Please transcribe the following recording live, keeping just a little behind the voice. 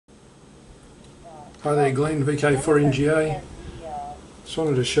Hi there, Glenn, VK4NGA. Just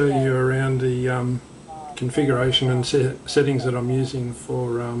wanted to show you around the configuration and settings that I'm using for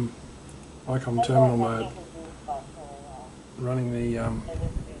Icom Terminal Mode. Running the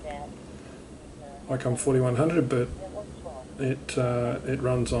Icom 4100, but it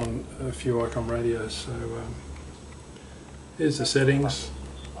runs on a few Icom radios. So here's the settings.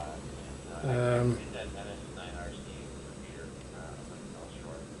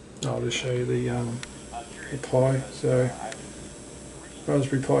 I'll just show you the Pi. So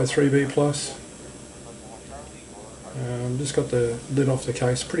Raspberry Pi 3B Plus. Just got the lid off the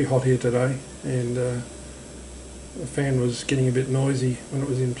case. Pretty hot here today, and the fan was getting a bit noisy when it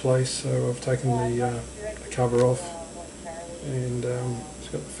was in place, so I've taken the cover off, and it's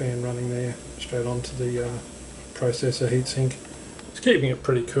got the fan running there straight onto the processor heatsink. It's keeping it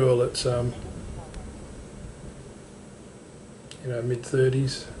pretty cool. It's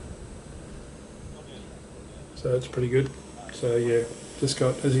mid-30s, so it's pretty good. So yeah, just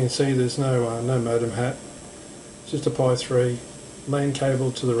got, as you can see, there's no modem hat. It's just a Pi 3, LAN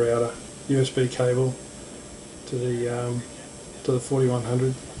cable to the router, USB cable to the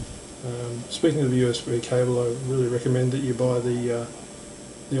 4100. Speaking of the USB cable, I really recommend that you buy the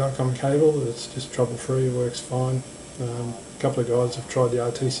Icom cable. It's just trouble-free, works fine. A couple of guys have tried the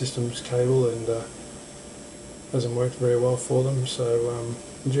RT Systems cable and hasn't worked very well for them. So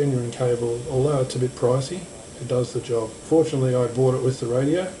genuine cable, although it's a bit pricey, it does the job. Fortunately, I bought it with the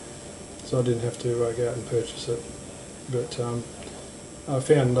radio, so I didn't have to go out and purchase it. But I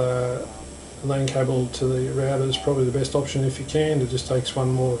found a LAN cable to the router is probably the best option if you can. It just takes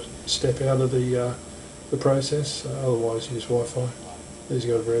one more step out of the process. Otherwise, use Wi-Fi. These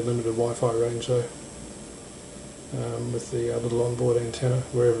got a very limited Wi-Fi range though, with the little onboard antenna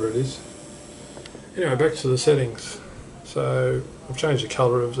wherever it is. Anyway, back to the settings. So I've changed the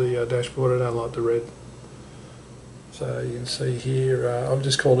colour of the dashboard. I don't like the red. So you can see here, I've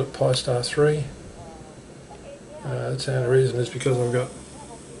just called it Pi Star 3. That's the only reason is because I've got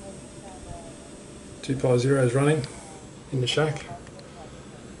two Pi Zeros running in the shack.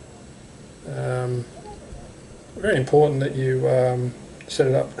 Very important that you set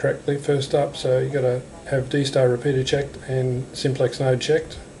it up correctly first up. So you've got to have D-Star repeater checked and simplex node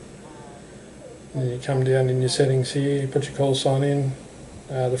checked. And you come down in your settings here, you put your call sign in.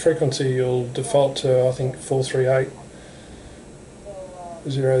 The frequency you'll default to, I think, 438.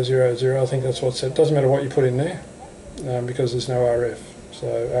 000, I think that's what's set. Doesn't matter what you put in there, because there's no RF. So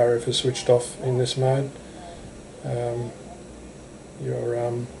RF is switched off in this mode.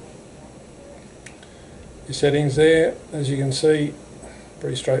 Your settings there, as you can see,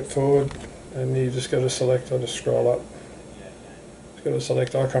 pretty straightforward. And you just got to select. I'll just scroll up. Just got to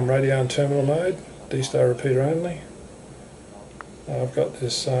select Icom Radio and Terminal Mode, D-Star repeater only. I've got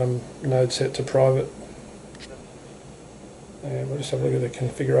this node set to private. And we'll just have a look at the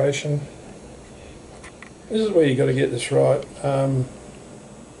configuration. This is where you've got to get this right.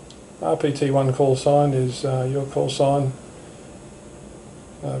 RPT1 call sign is your call sign,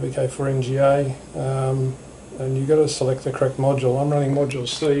 VK4NGA, and you've got to select the correct module. I'm running module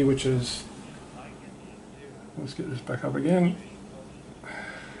C, which is, let's get this back up again.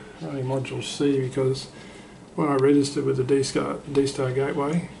 I'm running module C because when I registered with the D-Star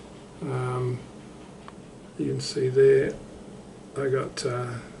gateway, you can see there I got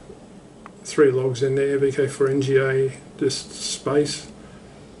 3 logs in there, VK4NGA, just space,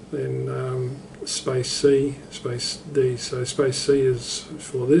 then space C, space D. So space C is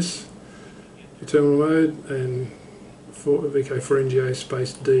for this, your terminal mode, and for VK4NGA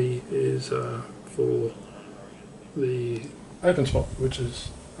space D is for the open spot, which is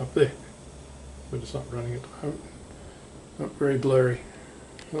up there, but it's not running at the moment. Not very blurry.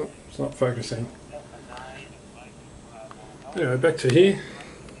 Oh, it's not focusing. Anyway, back to here.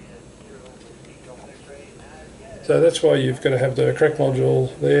 So that's why you've got to have the correct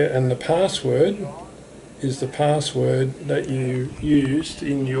module there, and the password is the password that you used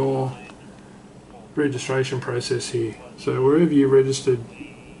in your registration process here. So wherever you registered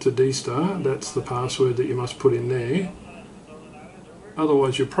to D-Star, that's the password that you must put in there.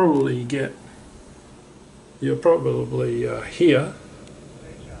 Otherwise you'll probably here,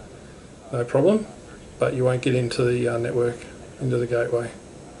 no problem, but you won't get into the network, into the gateway.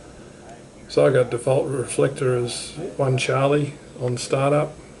 So I got default reflector as 1 Charlie on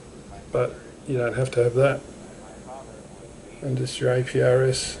startup, but you don't have to have that. And just your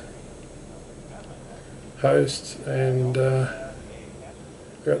APRS host, and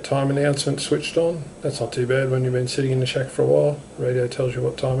got time announcement switched on. That's not too bad when you've been sitting in the shack for a while. Radio tells you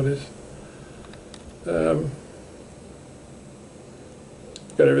what time it is.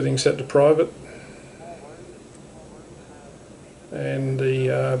 Got everything set to private. and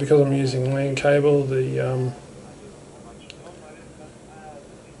the because I'm using LAN cable, the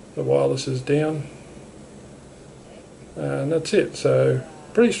wireless is down, and that's it. So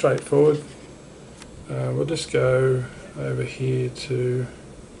pretty straightforward. We'll just go over here to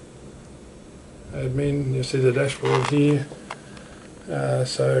admin. You'll see the dashboard here.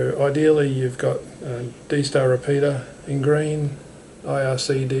 So ideally you've got D-Star repeater in green,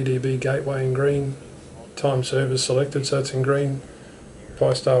 IRC DDB gateway in green, time servers selected, so it's in green,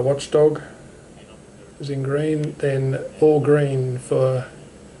 Pi-Star watchdog is in green, then all green for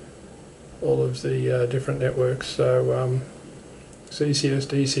all of the different networks. So CCS,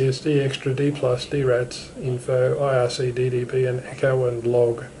 DCS, D extra, D plus, DRATS, info, IRC, DDB and echo and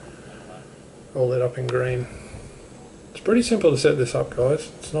log, all lit up in green. It's pretty simple to set this up,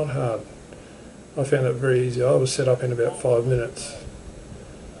 guys. It's not hard. I found it very easy. I was set up in about 5 minutes.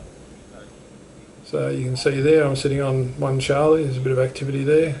 So you can see there I'm sitting on 1 Charlie. There's a bit of activity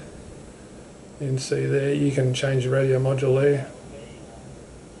there. You can see there you can change the radio module there.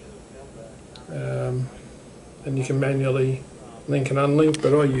 And you can manually link and unlink,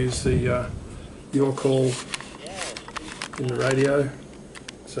 but I use the your call in the radio.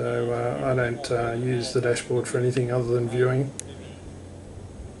 So I don't use the dashboard for anything other than viewing.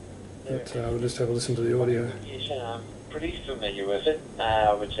 But we'll just have a listen to the audio. I'm pretty familiar with it.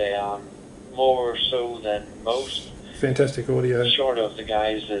 I would say I'm more so than most. Fantastic audio. Short of the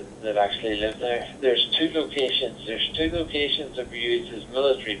guys that actually live there. There's two locations. There's 2 locations that we use as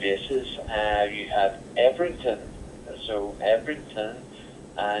military bases. You have Everton,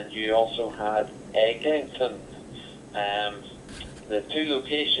 and you also had Eglinton. The 2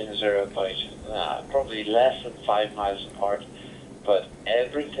 locations are about probably less than 5 miles apart, but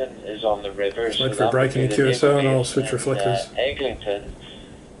Everton is on the river. Wait for a break in the QSO and I'll switch reflectors. Eglinton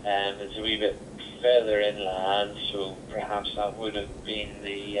is a wee bit further inland, so perhaps that would have been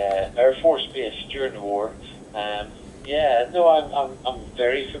the Air Force base during the war. Yeah, no, I'm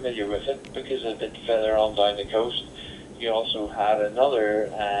very familiar with it because a bit further on down the coast. You also had another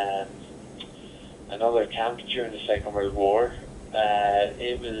camp during the Second World War.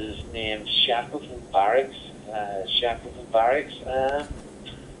 It was named Shackleton Barracks. It's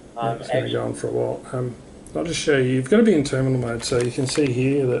going to go on for a while. I'll just show you. You've got to be in terminal mode, so you can see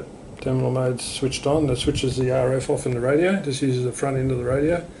here that terminal mode's switched on. That switches the RF off in the radio. Just uses the front end of the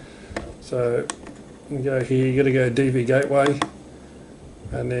radio. So you go here. You got to go DV gateway,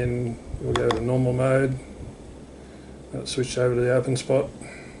 and then we'll go to normal mode. That's switched over to the open spot,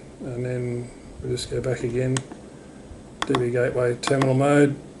 and then we'll just go back again. DV gateway, terminal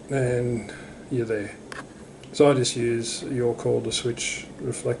mode, and you're there. So I just use your call to switch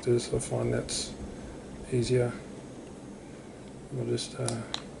reflectors. I find that's easier. We'll just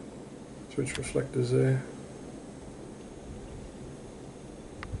switch reflectors there.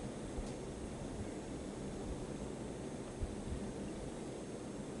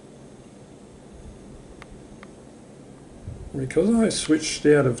 Because I switched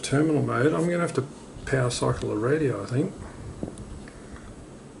out of terminal mode, I'm going to have to power cycle the radio, I think.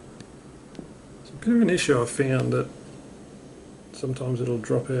 It's a bit of an issue I've found that sometimes it'll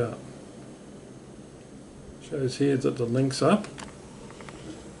drop out. Shows here that the link's up.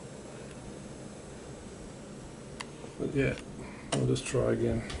 But yeah, I'll just try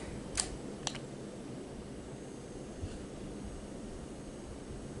again.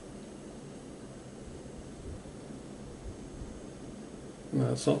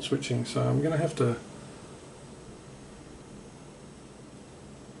 No, it's not switching, so I'm going to have to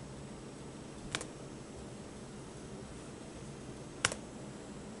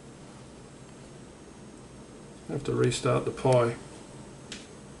restart the Pi.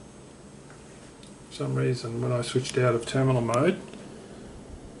 For some reason, when I switched out of terminal mode,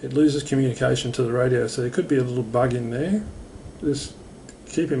 it loses communication to the radio, so there could be a little bug in there. Just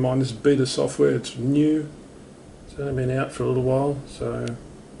keep in mind, this is beta software, it's new. It's only been out for a little while, so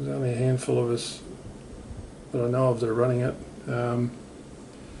there's only a handful of us that I know of that are running it. So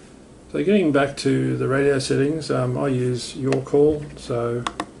getting back to the radio settings, I use your call, so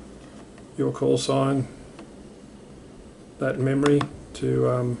your call sign, that memory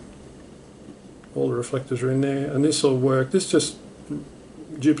to all the reflectors are in there, and this will work. This just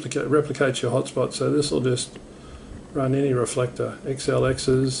replicates your hotspot, so this will just run any reflector,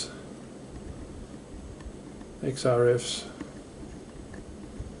 XLXs, XRFs.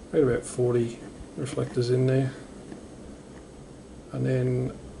 Got about 40 reflectors in there, and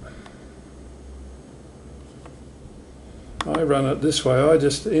then I run it this way. I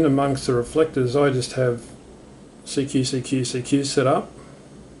just, in amongst the reflectors, I just have CQ set up,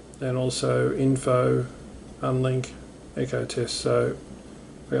 and also info, unlink, echo test. So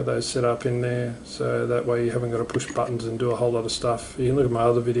I got those set up in there, so that way you haven't got to push buttons and do a whole lot of stuff. You can look at my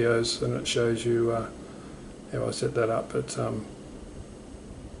other videos and it shows you how I set that up. But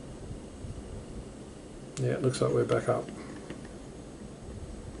yeah, it looks like we're back up.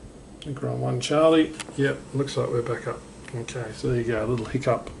 I think we're on 1 Charlie. Yep, looks like we're back up. Okay, so there you go, a little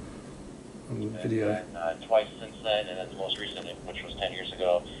hiccup on the video. Twice since then, and then the most recent, which was 10 years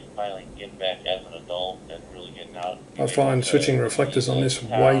ago, finally getting back as an adult and really getting out. I find switching reflectors on this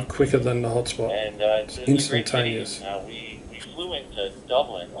way quicker than the hotspot. And it's instantaneous. We flew into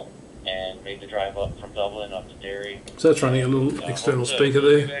Dublin and made the drive up from Dublin up to Derry. So that's running a little external speaker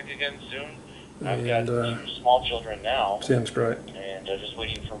there. Back again soon. And I've got small children now. Sounds great. And just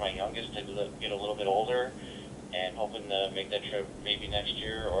waiting for my youngest to get a little bit older, and hoping to make that trip maybe next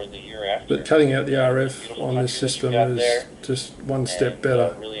year or the year after. But cutting out the RF on this system is just one step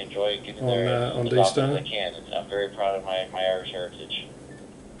better really enjoy getting there on as often D-Star. as I can. I'm very proud of my Irish heritage.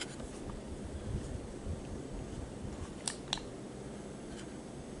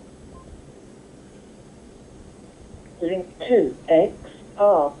 Link to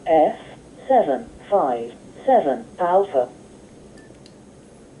XRF 757 Alpha.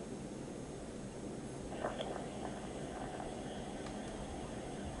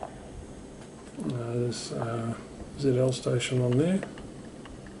 There's ZL station on there.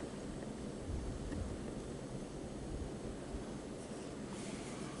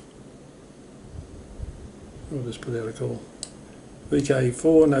 We'll just put out a call.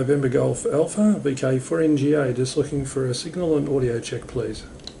 VK4 November Golf Alpha, VK4 NGA, just looking for a signal and audio check please.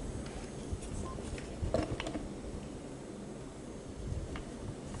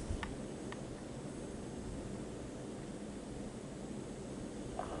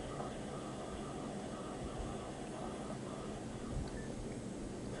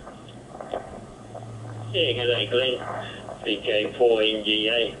 Yeah, good day, Glenn. VK4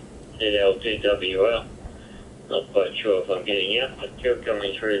 NGA, ZL2WL. Not quite sure if I'm getting out, but you're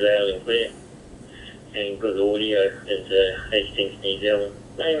coming through loud and clear. And good audio is Hastings, New Zealand.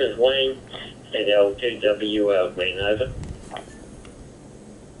 Name is Wayne ZL2WL, Glenn, over.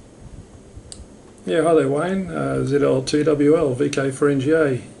 Yeah, hi there Wayne, ZL2WL,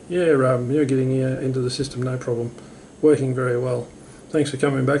 VK4NGA. Yeah, you're getting into the system, no problem. Working very well. Thanks for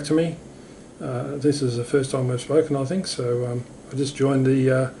coming back to me. This is the first time we've spoken, I think, so I just joined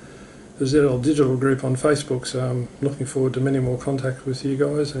the ZL Digital group on Facebook, so I'm looking forward to many more contact with you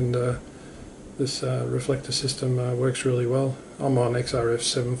guys, and this reflector system works really well. I'm on XRF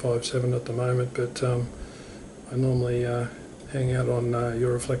 757 at the moment, but I normally hang out on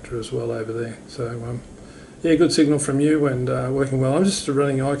your reflector as well over there. So yeah, good signal from you and working well. I'm just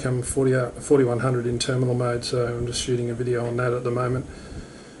running Icom 4100 in terminal mode, so I'm just shooting a video on that at the moment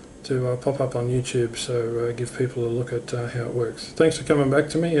to pop up on YouTube, so give people a look at how it works. Thanks for coming back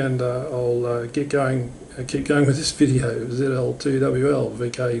to me, and I'll keep going with this video. ZL2WL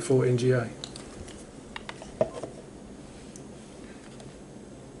VK4NGA.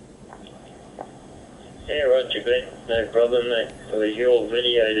 Yeah, Roger, Glenn. No problem, mate. It was your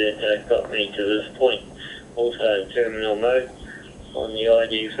video that got me to this point. Also in terminal mode on the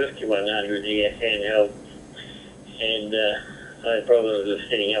ID-4100 here, handheld. And I had problems with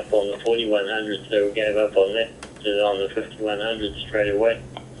setting up on the 4100, so we gave up on that. Did it on the 5100 straight away.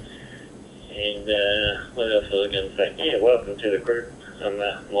 And what else was I going to say? Yeah, welcome to the group. I'm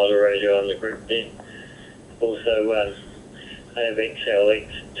a moderator on the group there. Also, I have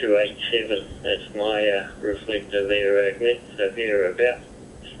XLX287. That's my reflector there, Glenn. So thereabouts.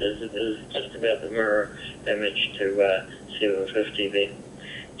 This is just about the mirror image to 750 there.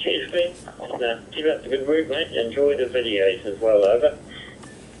 Cheers, Glenn. Keep up the good work, mate. Enjoy the videos as well, over.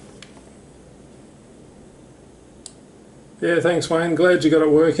 Yeah, thanks Wayne. Glad you got it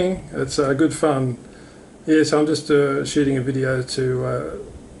working. It's good fun. Yes, I'm just shooting a video to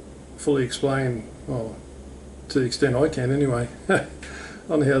fully explain, well, to the extent I can anyway,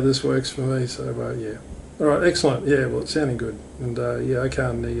 on how this works for me. So yeah. Alright, excellent. Yeah, well, it's sounding good. And yeah, okay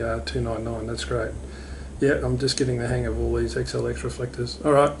on the 299, that's great. Yeah, I'm just getting the hang of all these XLX reflectors.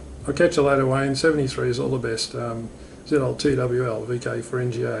 Alright, I'll catch you later, Wayne. 73 is all the best. ZL2WL,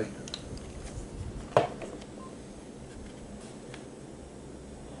 VK4NGA.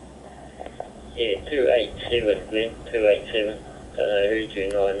 Yeah, 287, Glenn. 287. Don't know who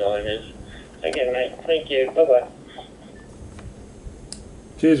 299 is. Okay, mate. Thank you. Bye-bye.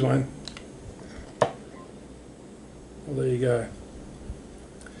 Cheers, Wayne. Well, there you go.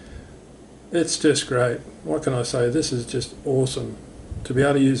 It's just great. What can I say? This is just awesome. To be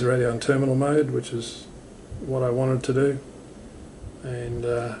able to use the radio in terminal mode, which is what I wanted to do. And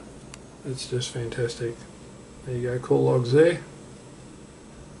it's just fantastic. There you go, call logs there.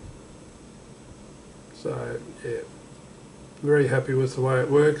 So yeah, very happy with the way it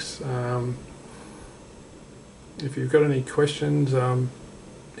works. If you've got any questions,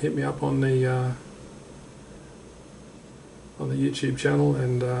 hit me up on the YouTube channel,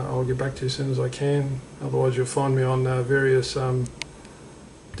 and I'll get back to you as soon as I can. Otherwise you'll find me on various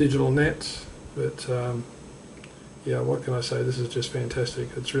digital nets, but yeah, what can I say, this is just fantastic.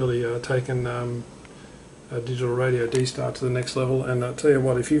 It's really taken a digital radio D-Star to the next level, and I'll tell you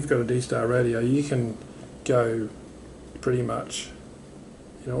what, if you've got a D-Star radio, you can go pretty much,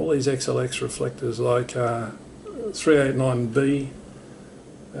 you know, all these XLX reflectors like 389B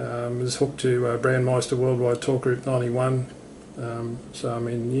is hooked to Brandmeister Worldwide Talk Group 91, so I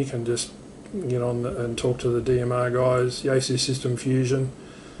mean you can just get on and talk to the DMR guys. Yaesu System Fusion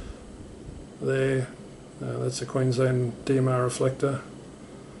there, that's a Queensland DMR reflector,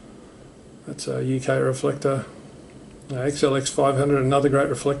 that's a UK reflector. XLX 500, another great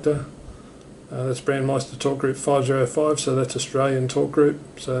reflector. That's Brandmeister Talk Group 505, so that's Australian Talk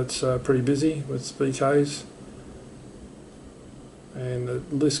Group, so it's pretty busy with BKs. And the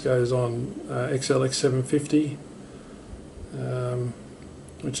list goes on. XLX 750,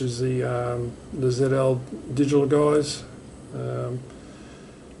 which is the ZL digital guys. So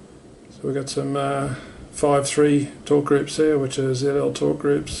we've got some 5.3 talk groups there, which are ZL talk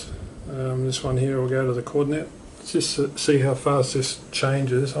groups. This one here will go to the coordinate. Let's just see how fast this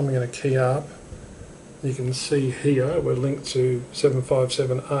changes. I'm going to key up. You can see here we're linked to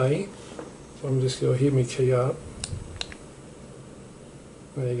 757A, so I'm just going to hear me key up.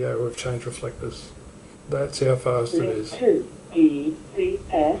 There you go, we've changed reflectors. That's how fast it is. Link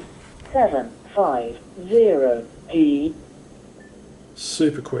to ECS750E.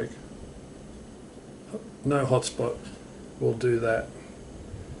 Super quick. No hotspot will do that.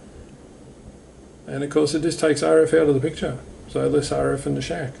 And of course it just takes RF out of the picture, so less RF in the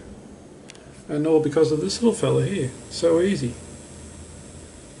shack. And all because of this little fella here. So easy.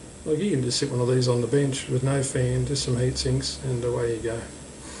 Like, you can just sit one of these on the bench with no fan, just some heat sinks, and away you go.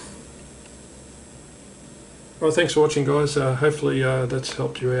 Well, thanks for watching, guys. Hopefully that's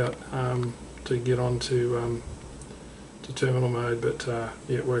helped you out to get on to terminal mode, but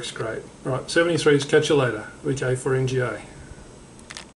yeah, it works great. Right, 73s, catch you later. VK4NGA.